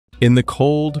In the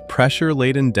cold,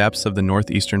 pressure-laden depths of the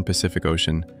northeastern Pacific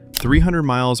Ocean, 300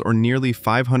 miles or nearly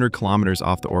 500 kilometers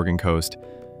off the Oregon coast,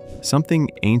 something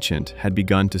ancient had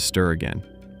begun to stir again.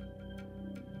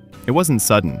 It wasn't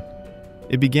sudden.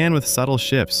 It began with subtle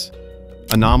shifts,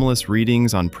 anomalous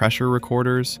readings on pressure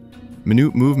recorders,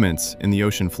 minute movements in the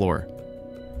ocean floor,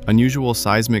 unusual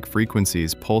seismic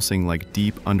frequencies pulsing like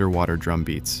deep underwater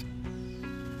drumbeats.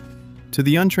 To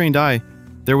the untrained eye,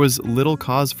 there was little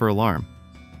cause for alarm.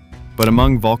 But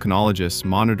among volcanologists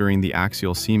monitoring the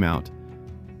axial seamount,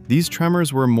 these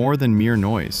tremors were more than mere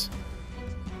noise.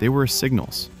 They were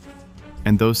signals,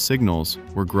 and those signals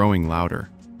were growing louder.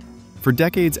 For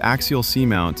decades, Axial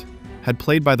Seamount had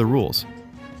played by the rules.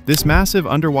 This massive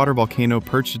underwater volcano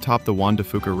perched atop the Juan de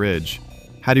Fuca Ridge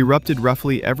had erupted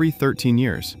roughly every 13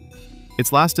 years.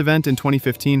 Its last event in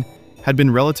 2015 had been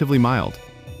relatively mild,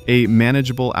 a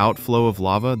manageable outflow of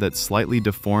lava that slightly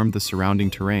deformed the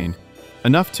surrounding terrain,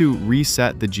 enough to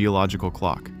reset the geological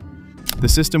clock. The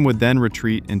system would then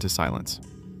retreat into silence.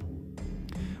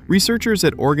 Researchers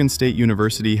at Oregon State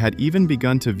University had even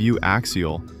begun to view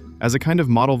Axial as a kind of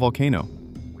model volcano,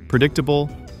 predictable,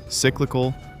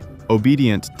 cyclical,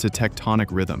 obedient to tectonic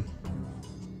rhythm.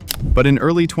 But in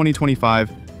early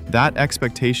 2025, that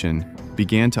expectation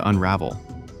began to unravel.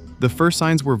 The first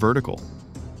signs were vertical.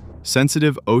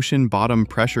 Sensitive ocean bottom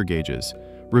pressure gauges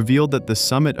revealed that the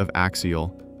summit of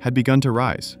Axial had begun to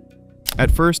rise. At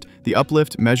first, the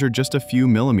uplift measured just a few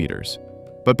millimeters,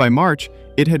 but by March,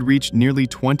 it had reached nearly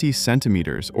 20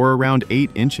 centimeters or around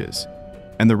 8 inches,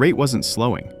 and the rate wasn't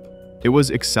slowing. It was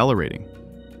accelerating.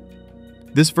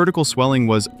 This vertical swelling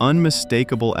was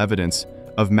unmistakable evidence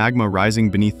of magma rising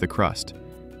beneath the crust,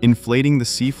 inflating the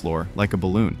seafloor like a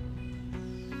balloon.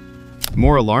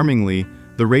 More alarmingly,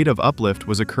 the rate of uplift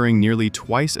was occurring nearly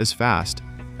twice as fast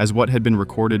as what had been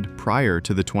recorded prior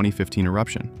to the 2015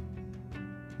 eruption.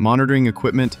 Monitoring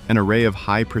equipment, an array of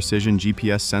high-precision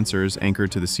GPS sensors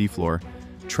anchored to the seafloor,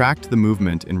 tracked the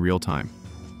movement in real time.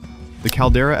 The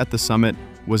caldera at the summit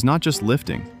was not just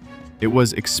lifting, it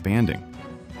was expanding.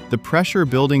 The pressure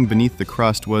building beneath the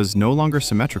crust was no longer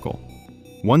symmetrical.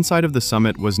 One side of the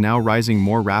summit was now rising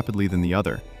more rapidly than the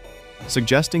other,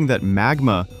 suggesting that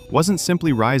magma wasn't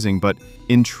simply rising but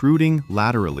intruding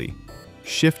laterally,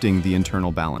 shifting the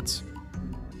internal balance.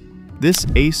 This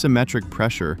asymmetric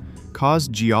pressure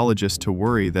caused geologists to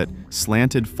worry that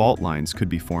slanted fault lines could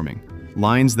be forming,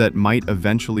 lines that might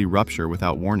eventually rupture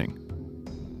without warning.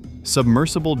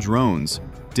 Submersible drones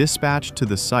dispatched to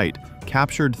the site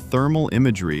captured thermal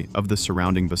imagery of the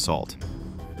surrounding basalt.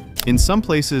 In some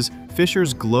places,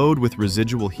 fissures glowed with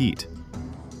residual heat.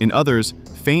 In others,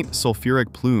 faint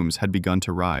sulfuric plumes had begun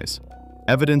to rise,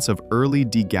 evidence of early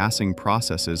degassing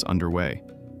processes underway.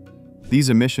 These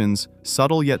emissions,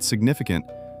 subtle yet significant,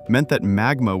 meant that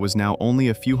magma was now only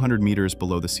a few hundred meters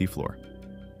below the seafloor.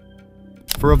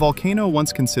 For a volcano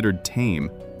once considered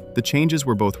tame, the changes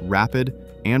were both rapid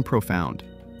and profound.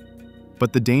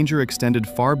 But the danger extended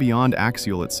far beyond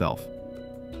Axial itself.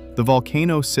 The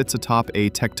volcano sits atop a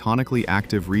tectonically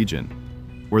active region,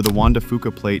 where the Juan de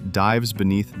Fuca plate dives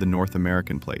beneath the North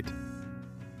American plate.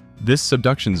 This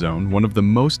subduction zone, one of the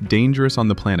most dangerous on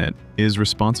the planet, is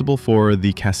responsible for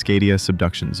the Cascadia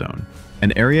subduction zone,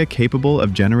 an area capable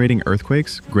of generating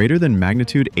earthquakes greater than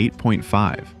magnitude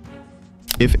 8.5.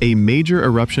 If a major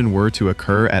eruption were to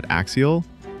occur at Axial,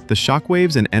 the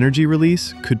shockwaves and energy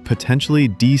release could potentially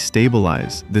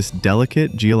destabilize this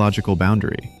delicate geological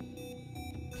boundary.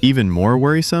 Even more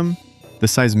worrisome, the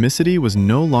seismicity was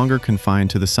no longer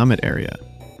confined to the summit area.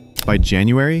 By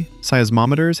January,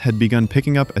 seismometers had begun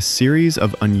picking up a series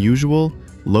of unusual,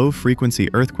 low-frequency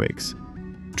earthquakes,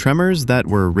 tremors that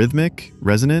were rhythmic,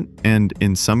 resonant, and,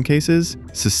 in some cases,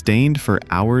 sustained for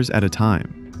hours at a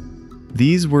time.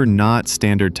 These were not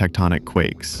standard tectonic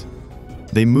quakes.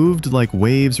 They moved like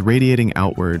waves radiating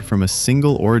outward from a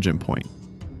single origin point,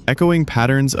 echoing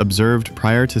patterns observed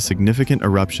prior to significant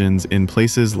eruptions in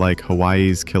places like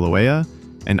Hawaii's Kilauea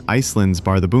and Iceland's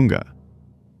Barðabunga.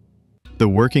 The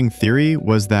working theory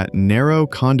was that narrow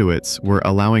conduits were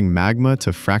allowing magma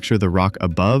to fracture the rock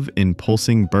above in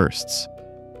pulsing bursts,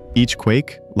 each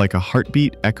quake like a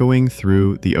heartbeat echoing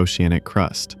through the oceanic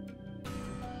crust.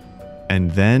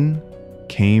 And then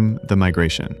came the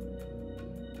migration.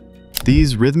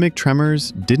 These rhythmic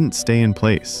tremors didn't stay in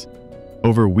place.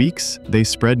 Over weeks, they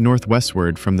spread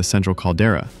northwestward from the central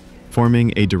caldera,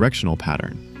 forming a directional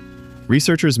pattern.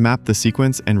 Researchers mapped the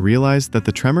sequence and realized that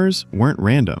the tremors weren't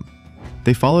random.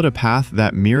 They followed a path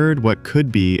that mirrored what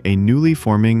could be a newly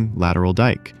forming lateral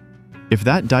dike. If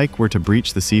that dike were to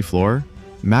breach the seafloor,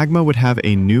 magma would have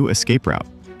a new escape route,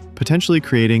 potentially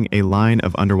creating a line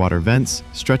of underwater vents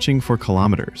stretching for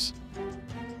kilometers.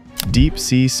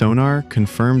 Deep-sea sonar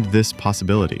confirmed this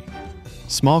possibility.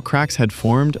 Small cracks had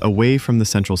formed away from the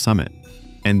central summit,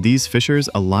 and these fissures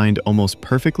aligned almost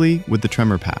perfectly with the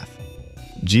tremor path.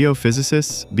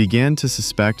 Geophysicists began to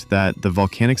suspect that the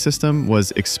volcanic system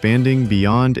was expanding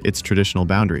beyond its traditional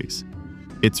boundaries,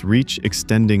 its reach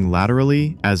extending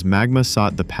laterally as magma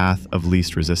sought the path of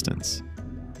least resistance.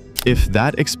 If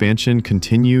that expansion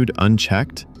continued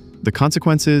unchecked, the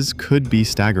consequences could be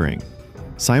staggering.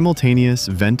 Simultaneous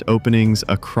vent openings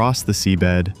across the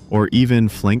seabed, or even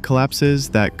flank collapses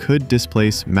that could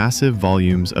displace massive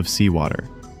volumes of seawater.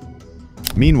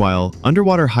 Meanwhile,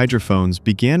 underwater hydrophones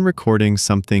began recording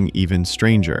something even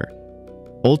stranger: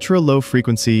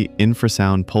 ultra-low-frequency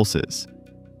infrasound pulses.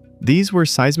 These were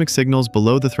seismic signals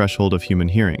below the threshold of human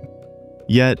hearing,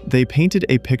 yet they painted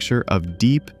a picture of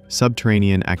deep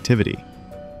subterranean activity.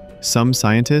 Some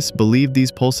scientists believed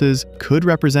these pulses could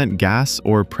represent gas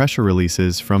or pressure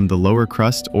releases from the lower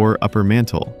crust or upper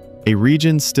mantle, a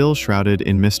region still shrouded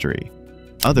in mystery.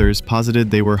 Others posited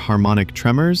they were harmonic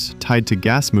tremors tied to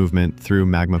gas movement through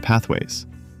magma pathways.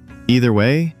 Either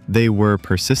way, they were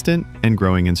persistent and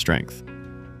growing in strength.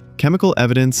 Chemical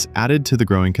evidence added to the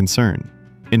growing concern.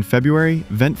 In February,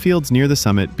 vent fields near the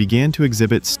summit began to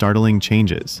exhibit startling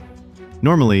changes.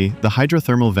 Normally, the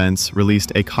hydrothermal vents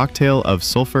released a cocktail of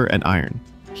sulfur and iron,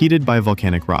 heated by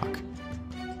volcanic rock.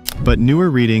 But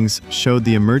newer readings showed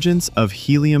the emergence of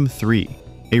helium-3,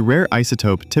 a rare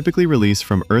isotope typically released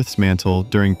from Earth's mantle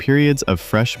during periods of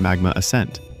fresh magma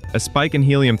ascent. A spike in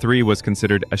helium-3 was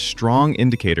considered a strong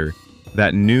indicator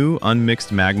that new,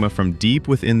 unmixed magma from deep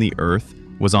within the Earth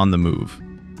was on the move.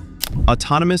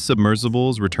 Autonomous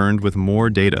submersibles returned with more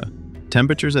data.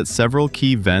 Temperatures at several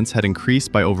key vents had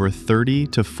increased by over 30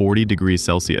 to 40 degrees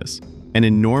Celsius, an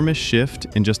enormous shift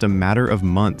in just a matter of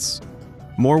months.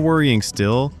 More worrying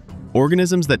still,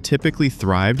 organisms that typically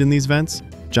thrived in these vents,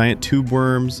 giant tube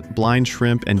worms, blind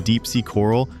shrimp, and deep-sea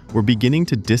coral, were beginning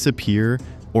to disappear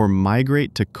or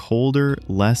migrate to colder,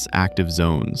 less active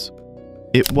zones.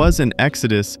 It was an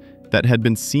exodus that had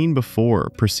been seen before,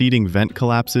 preceding vent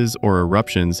collapses or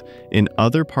eruptions in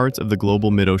other parts of the global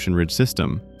mid-ocean ridge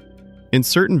system. In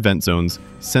certain vent zones,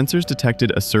 sensors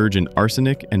detected a surge in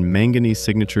arsenic and manganese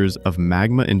signatures of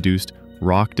magma-induced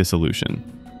rock dissolution.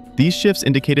 These shifts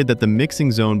indicated that the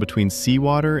mixing zone between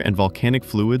seawater and volcanic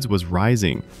fluids was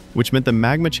rising, which meant the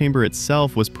magma chamber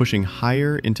itself was pushing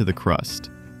higher into the crust.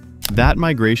 That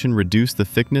migration reduced the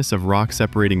thickness of rock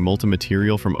separating molten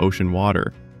material from ocean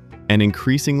water, an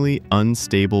increasingly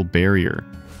unstable barrier.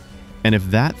 And if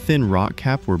that thin rock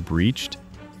cap were breached,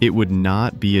 it would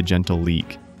not be a gentle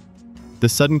leak. The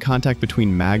sudden contact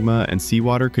between magma and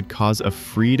seawater could cause a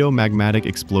phreatomagmatic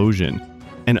explosion,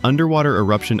 an underwater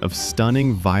eruption of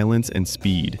stunning violence and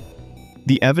speed.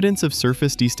 The evidence of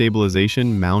surface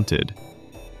destabilization mounted.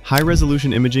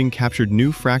 High-resolution imaging captured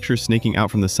new fractures snaking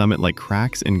out from the summit like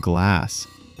cracks in glass.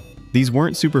 These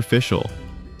weren't superficial.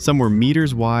 Some were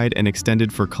meters wide and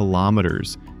extended for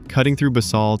kilometers, cutting through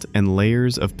basalt and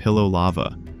layers of pillow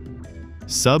lava.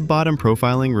 Sub-bottom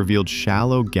profiling revealed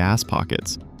shallow gas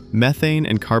pockets, methane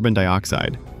and carbon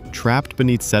dioxide, trapped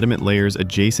beneath sediment layers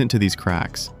adjacent to these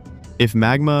cracks. If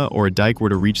magma or a dike were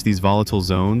to reach these volatile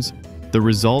zones, the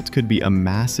result could be a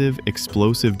massive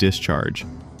explosive discharge,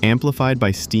 amplified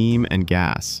by steam and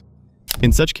gas.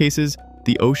 In such cases,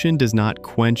 the ocean does not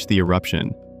quench the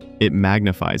eruption, it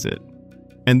magnifies it.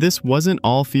 And this wasn't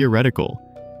all theoretical.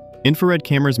 Infrared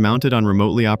cameras mounted on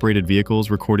remotely operated vehicles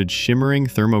recorded shimmering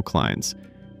thermoclines,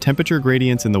 temperature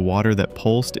gradients in the water that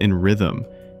pulsed in rhythm,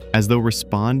 as though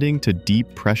responding to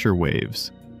deep pressure waves.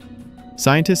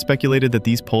 Scientists speculated that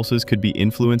these pulses could be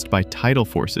influenced by tidal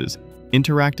forces,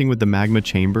 interacting with the magma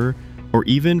chamber, or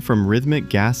even from rhythmic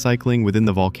gas cycling within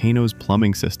the volcano's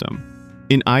plumbing system.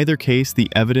 In either case, the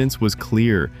evidence was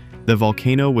clear. The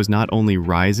volcano was not only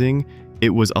rising,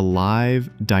 it was alive,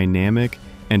 dynamic,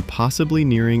 and possibly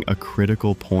nearing a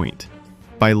critical point.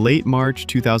 By late March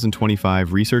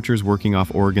 2025, researchers working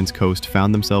off Oregon's coast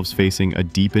found themselves facing a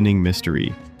deepening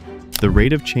mystery. The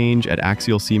rate of change at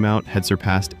Axial Seamount had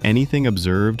surpassed anything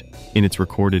observed in its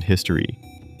recorded history.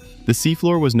 The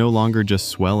seafloor was no longer just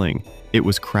swelling, it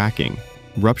was cracking,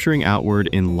 rupturing outward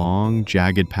in long,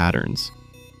 jagged patterns.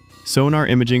 Sonar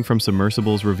imaging from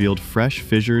submersibles revealed fresh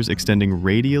fissures extending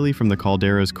radially from the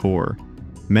caldera's core,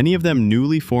 many of them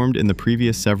newly formed in the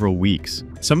previous several weeks.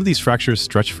 Some of these fractures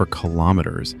stretched for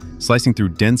kilometers, slicing through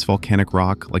dense volcanic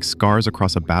rock like scars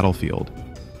across a battlefield.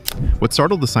 What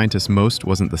startled the scientists most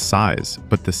wasn't the size,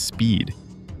 but the speed.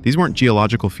 These weren't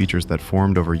geological features that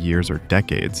formed over years or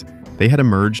decades. They had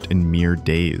emerged in mere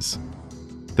days.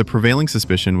 The prevailing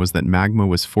suspicion was that magma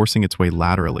was forcing its way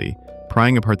laterally,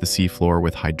 prying apart the seafloor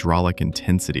with hydraulic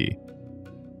intensity.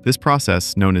 This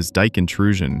process, known as dike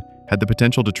intrusion, had the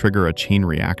potential to trigger a chain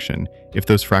reaction if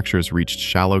those fractures reached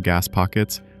shallow gas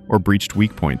pockets or breached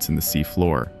weak points in the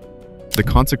seafloor. The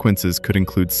consequences could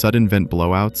include sudden vent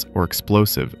blowouts or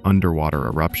explosive underwater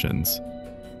eruptions.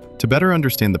 To better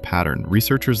understand the pattern,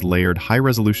 researchers layered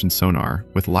high-resolution sonar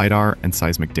with LiDAR and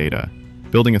seismic data,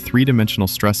 building a three-dimensional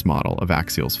stress model of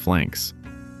Axial's flanks.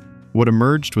 What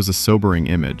emerged was a sobering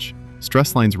image,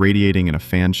 stress lines radiating in a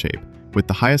fan shape, with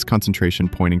the highest concentration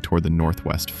pointing toward the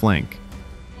northwest flank.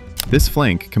 This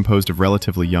flank, composed of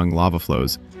relatively young lava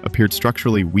flows, appeared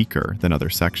structurally weaker than other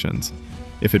sections.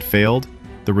 If it failed,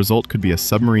 the result could be a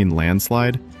submarine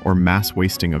landslide or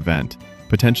mass-wasting event,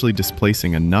 potentially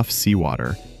displacing enough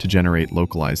seawater to generate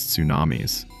localized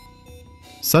tsunamis.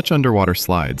 Such underwater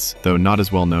slides, though not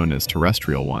as well known as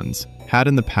terrestrial ones, had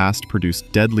in the past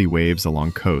produced deadly waves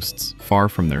along coasts far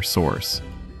from their source.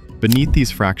 Beneath these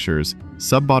fractures,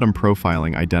 sub-bottom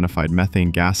profiling identified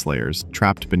methane gas layers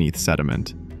trapped beneath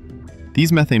sediment.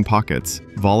 These methane pockets,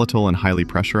 volatile and highly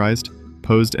pressurized,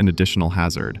 posed an additional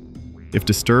hazard. If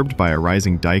disturbed by a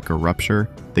rising dike or rupture,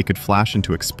 they could flash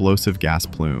into explosive gas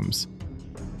plumes.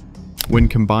 When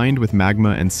combined with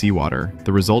magma and seawater,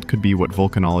 the result could be what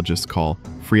volcanologists call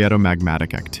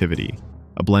phreatomagmatic activity,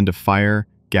 a blend of fire,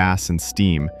 gas, and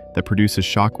steam that produces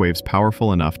shockwaves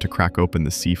powerful enough to crack open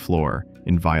the sea floor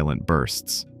in violent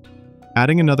bursts.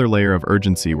 Adding another layer of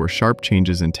urgency were sharp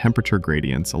changes in temperature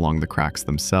gradients along the cracks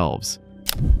themselves.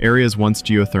 Areas once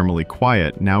geothermally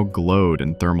quiet now glowed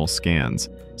in thermal scans,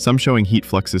 some showing heat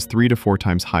fluxes 3 to 4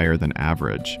 times higher than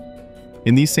average.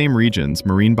 In these same regions,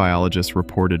 marine biologists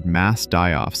reported mass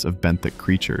die-offs of benthic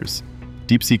creatures.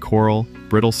 Deep-sea coral,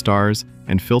 brittle stars,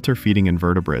 and filter-feeding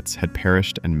invertebrates had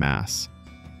perished en masse.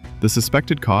 The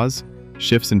suspected cause?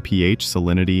 Shifts in pH,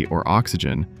 salinity, or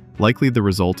oxygen, likely the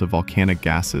result of volcanic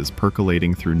gases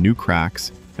percolating through new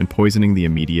cracks and poisoning the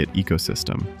immediate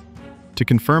ecosystem. To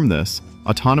confirm this,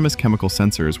 autonomous chemical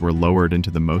sensors were lowered into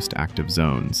the most active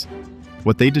zones.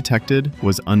 What they detected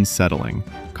was unsettling,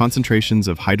 concentrations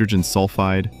of hydrogen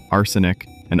sulfide, arsenic,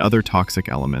 and other toxic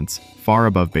elements far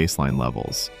above baseline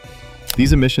levels.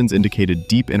 These emissions indicated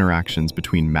deep interactions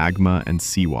between magma and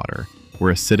seawater,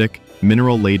 where acidic,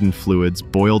 mineral-laden fluids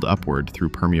boiled upward through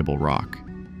permeable rock.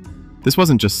 This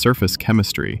wasn't just surface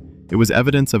chemistry, it was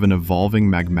evidence of an evolving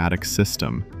magmatic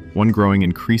system, one growing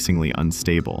increasingly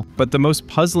unstable. But the most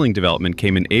puzzling development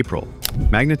came in April.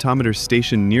 Magnetometers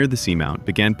stationed near the seamount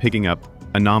began picking up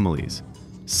anomalies,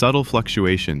 subtle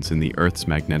fluctuations in the Earth's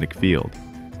magnetic field.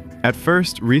 At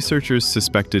first, researchers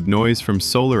suspected noise from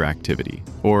solar activity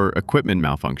or equipment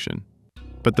malfunction.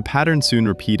 But the pattern soon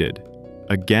repeated,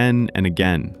 again and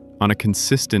again, on a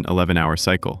consistent 11-hour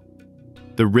cycle.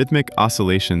 The rhythmic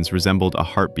oscillations resembled a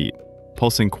heartbeat,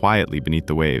 pulsing quietly beneath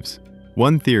the waves.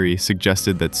 One theory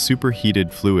suggested that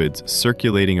superheated fluids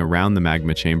circulating around the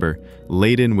magma chamber,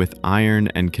 laden with iron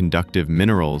and conductive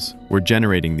minerals, were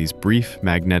generating these brief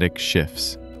magnetic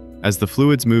shifts. As the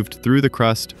fluids moved through the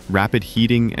crust, rapid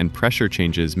heating and pressure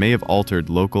changes may have altered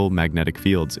local magnetic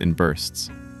fields in bursts,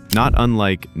 not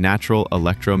unlike natural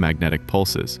electromagnetic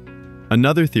pulses.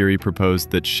 Another theory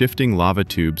proposed that shifting lava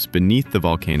tubes beneath the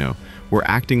volcano were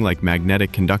acting like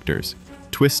magnetic conductors,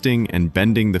 twisting and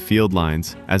bending the field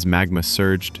lines as magma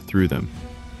surged through them.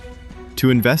 To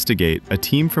investigate, a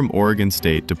team from Oregon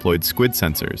State deployed squid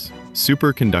sensors,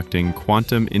 superconducting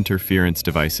quantum interference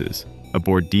devices,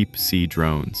 aboard deep-sea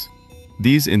drones.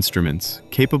 These instruments,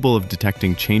 capable of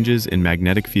detecting changes in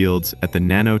magnetic fields at the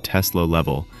nanotesla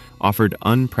level, offered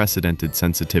unprecedented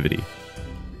sensitivity.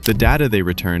 The data they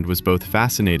returned was both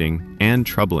fascinating and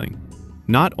troubling.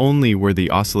 Not only were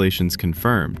the oscillations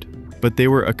confirmed, but they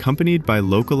were accompanied by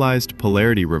localized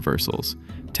polarity reversals,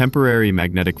 temporary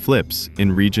magnetic flips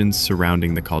in regions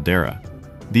surrounding the caldera.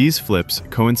 These flips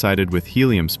coincided with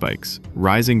helium spikes,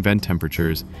 rising vent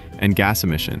temperatures, and gas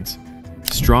emissions,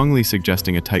 strongly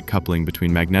suggesting a tight coupling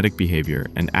between magnetic behavior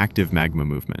and active magma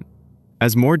movement.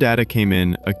 As more data came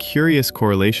in, a curious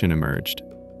correlation emerged.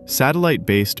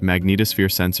 Satellite-based magnetosphere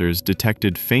sensors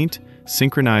detected faint,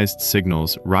 synchronized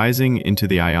signals rising into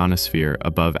the ionosphere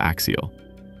above Axial.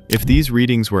 If these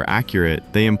readings were accurate,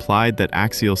 they implied that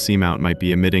Axial Seamount might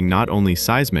be emitting not only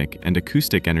seismic and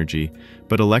acoustic energy,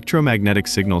 but electromagnetic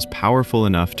signals powerful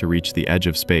enough to reach the edge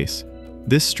of space.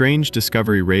 This strange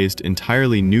discovery raised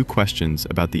entirely new questions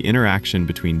about the interaction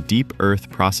between deep Earth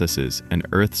processes and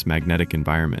Earth's magnetic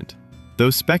environment. Though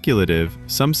speculative,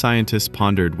 some scientists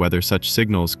pondered whether such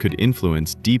signals could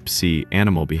influence deep-sea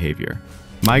animal behavior.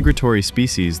 Migratory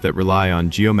species that rely on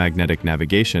geomagnetic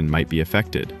navigation might be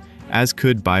affected, as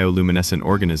could bioluminescent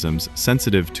organisms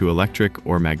sensitive to electric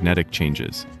or magnetic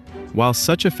changes. While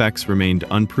such effects remained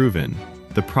unproven,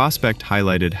 the prospect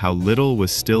highlighted how little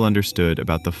was still understood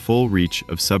about the full reach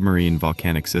of submarine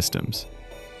volcanic systems.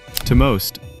 To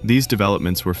most, these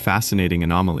developments were fascinating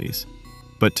anomalies,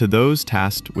 but to those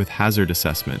tasked with hazard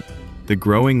assessment, the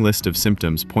growing list of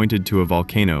symptoms pointed to a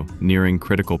volcano nearing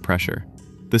critical pressure.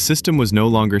 The system was no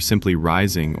longer simply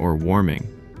rising or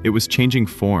warming. It was changing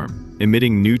form,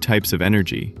 emitting new types of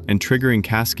energy, and triggering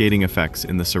cascading effects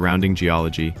in the surrounding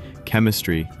geology,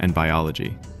 chemistry, and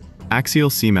biology. Axial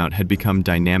seamount had become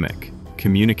dynamic,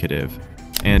 communicative,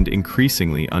 and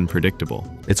increasingly unpredictable.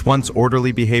 Its once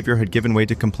orderly behavior had given way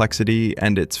to complexity,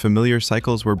 and its familiar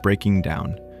cycles were breaking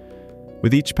down.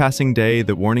 With each passing day,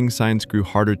 the warning signs grew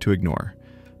harder to ignore.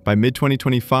 By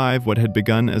mid-2025, what had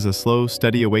begun as a slow,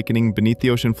 steady awakening beneath the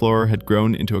ocean floor had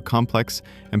grown into a complex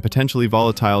and potentially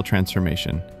volatile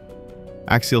transformation.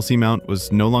 Axial seamount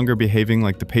was no longer behaving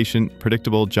like the patient,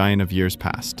 predictable giant of years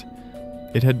past.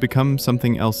 It had become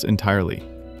something else entirely.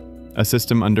 A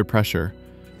system under pressure,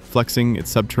 flexing its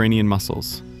subterranean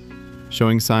muscles,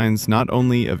 showing signs not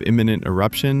only of imminent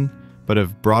eruption, but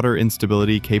of broader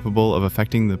instability capable of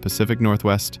affecting the Pacific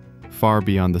Northwest far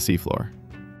beyond the seafloor.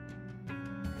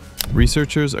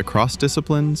 Researchers across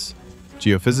disciplines,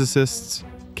 geophysicists,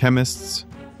 chemists,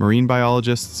 marine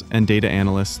biologists, and data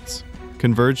analysts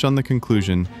converged on the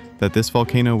conclusion that this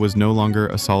volcano was no longer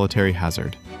a solitary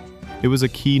hazard. It was a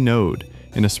key node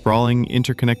in a sprawling,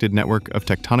 interconnected network of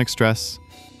tectonic stress,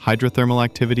 hydrothermal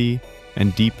activity,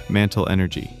 and deep mantle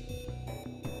energy.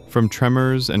 From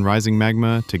tremors and rising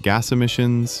magma to gas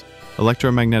emissions,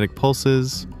 electromagnetic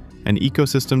pulses, and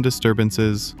ecosystem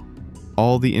disturbances,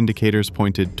 all the indicators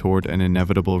pointed toward an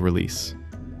inevitable release.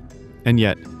 And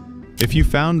yet, if you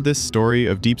found this story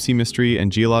of deep-sea mystery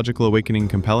and geological awakening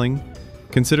compelling,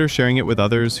 consider sharing it with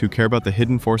others who care about the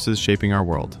hidden forces shaping our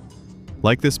world.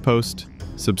 Like this post,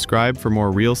 subscribe for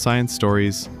more real science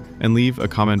stories, and leave a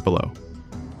comment below.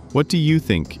 What do you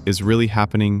think is really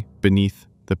happening beneath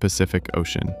the Pacific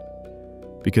Ocean?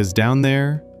 Because down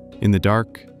there, in the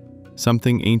dark,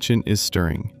 something ancient is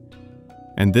stirring.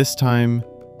 And this time,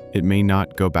 it may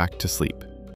not go back to sleep.